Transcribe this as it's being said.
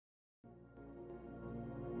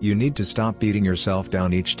You need to stop beating yourself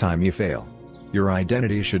down each time you fail. Your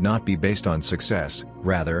identity should not be based on success,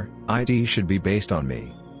 rather, it should be based on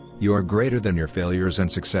me. You are greater than your failures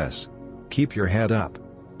and success. Keep your head up.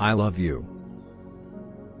 I love you.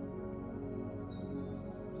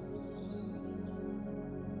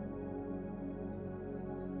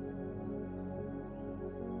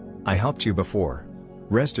 I helped you before.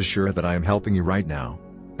 Rest assured that I am helping you right now.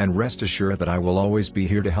 And rest assured that I will always be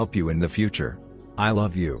here to help you in the future. I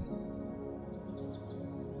love you.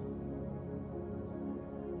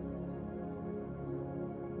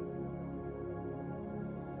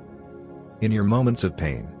 In your moments of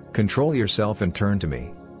pain, control yourself and turn to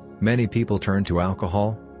me. Many people turn to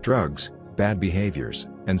alcohol, drugs, bad behaviors,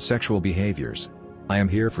 and sexual behaviors. I am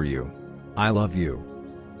here for you. I love you.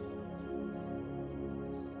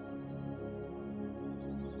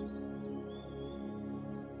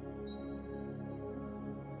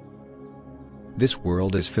 This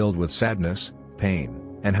world is filled with sadness,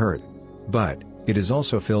 pain, and hurt. But it is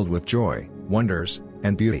also filled with joy, wonders,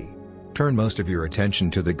 and beauty. Turn most of your attention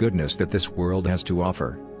to the goodness that this world has to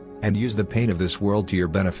offer. And use the pain of this world to your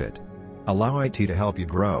benefit. Allow it to help you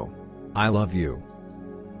grow. I love you.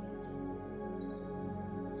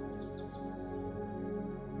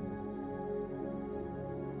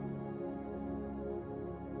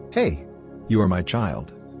 Hey! You are my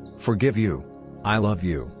child. Forgive you. I love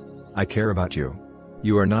you. I care about you.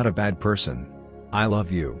 You are not a bad person. I love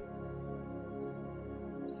you.